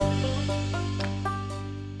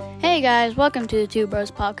Hey guys, welcome to the Two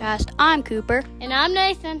Bros Podcast. I'm Cooper. And I'm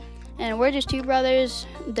Nathan. And we're just two brothers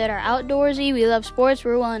that are outdoorsy. We love sports.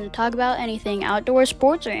 We're willing to talk about anything outdoor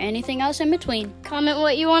sports or anything else in between. Comment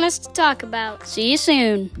what you want us to talk about. See you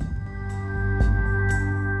soon.